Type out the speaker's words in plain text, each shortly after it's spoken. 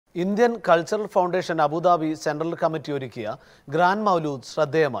Indian Cultural Foundation Abu Dhabi Central Committee ഒരുക്കിയ grand Moulood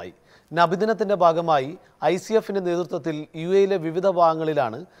ശ്രദ്ധേയമായി. നബിദിനത്തിന്റെ ഭാഗമായി ICFന്റെ നേതൃത്വത്തിൽ UAEയിലെ വിവിധ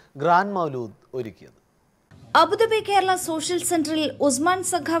ഭാഗങ്ങളിലാണ് ഗ്രാൻഡ് മൗലൂദ് ഒരുക്കിയത്. അബുദാബി കേരള സോഷ്യൽ സെന്ററിൽ ഉസ്മാൻ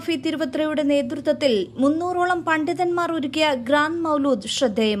സഖാഫി തിരുവത്രയുടെ നേതൃത്വത്തിൽ 300ഓളം പണ്ഡിതന്മാർ ഒരുക്കിയ ഗ്രാൻഡ് മൗലൂദ്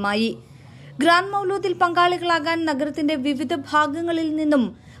ശ്രദ്ധേയമായി. ഗ്രാൻഡ് മൗലൂദിൽ പങ്കാളികളാകാൻ നഗരത്തിന്റെ വിവിധ ഭാഗങ്ങളിൽ നിന്നും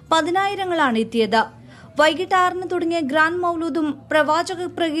പതിനായിരങ്ങളാണ് എത്തിയത്. വൈകിട്ട് 6 തുടങ്ങിയ ഗ്രാൻഡ് മൗലൂദും പ്രവാചക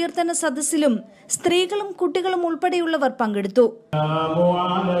പ്രകീർത്തന സദസ്സിലും സ്ത്രീകളും കുട്ടികളും ഉൾപ്പെടെയുള്ളവർ പങ്കെടുത്തു.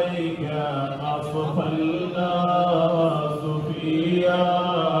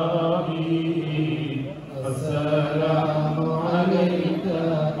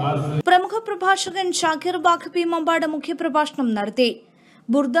 പ്രമുഖ പ്രഭാഷകൻ ഷാക്കിർ ബാഖബി മമ്പാട് മുഖ്യപ്രഭാഷണം നടത്തി.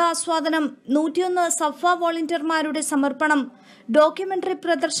 ബുർദ ആസ്വാദനം, 101 സഫ വോളണ്ടിയർമാരുടെ സമർപ്പണം, ഡോക്യുമെന്ററി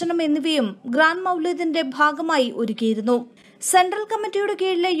പ്രദർശനം എന്നിവയും ഗ്രാൻഡ് മൗലൂദിന്റെ ഭാഗമായി ഒരുക്കിയിരുന്നു. സെൻട്രൽ കമ്മിറ്റിയുടെ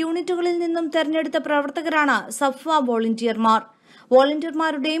കീഴിലെ യൂണിറ്റുകളിൽ നിന്നും തെരഞ്ഞെടുത്ത പ്രവർത്തകരാണ് സഫ വോളണ്ടിയർമാർ.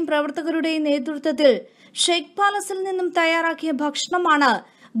 വോളണ്ടിയർമാരുടെയും പ്രവർത്തകരുടെയും നേതൃത്വത്തിൽ ഷെയ്ഖ് പാലസിൽ നിന്നും തയ്യാറാക്കിയ ഭക്ഷണമാണ്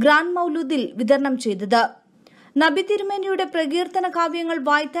ഗ്രാൻഡ് മൗലൂദിൽ വിതരണം ചെയ്തത്. നബി തിരുമേനിയുടെ പ്രകീർത്തന കാവ്യങ്ങൾ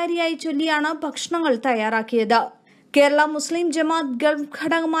വായ്ത്താരിയായി ചൊല്ലിയാണ് ഭക്ഷണങ്ങൾ തയ്യാറാക്കിയത്. കേരള മുസ്ലിം ജമാഅത്ത് ഗൾഫ്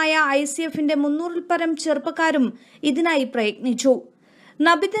ഘടകമായ ICFന്റെ 300-ൽ പരം ചെറുപ്പക്കാരും ഇതിനായി പ്രയത്നിച്ചു.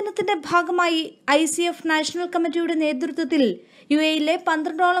 നബിദിനത്തിന്റെ ഭാഗമായി ICF നാഷണൽ കമ്മിറ്റിയുടെ നേതൃത്വത്തിൽ UAEയിലെ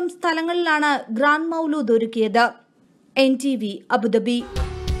 12ഓളം സ്ഥലങ്ങളിലാണ് ഗ്രാൻഡ് മൗലൂദ് ഒരുക്കിയത്. NTV Abu Dhabi.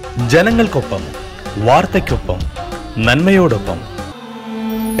 ജനങ്ങൾക്കൊപ്പം, വാർത്തയ്ക്കൊപ്പം, നന്മയോടൊപ്പം.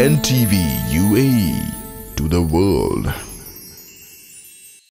 NTV UAE to the world.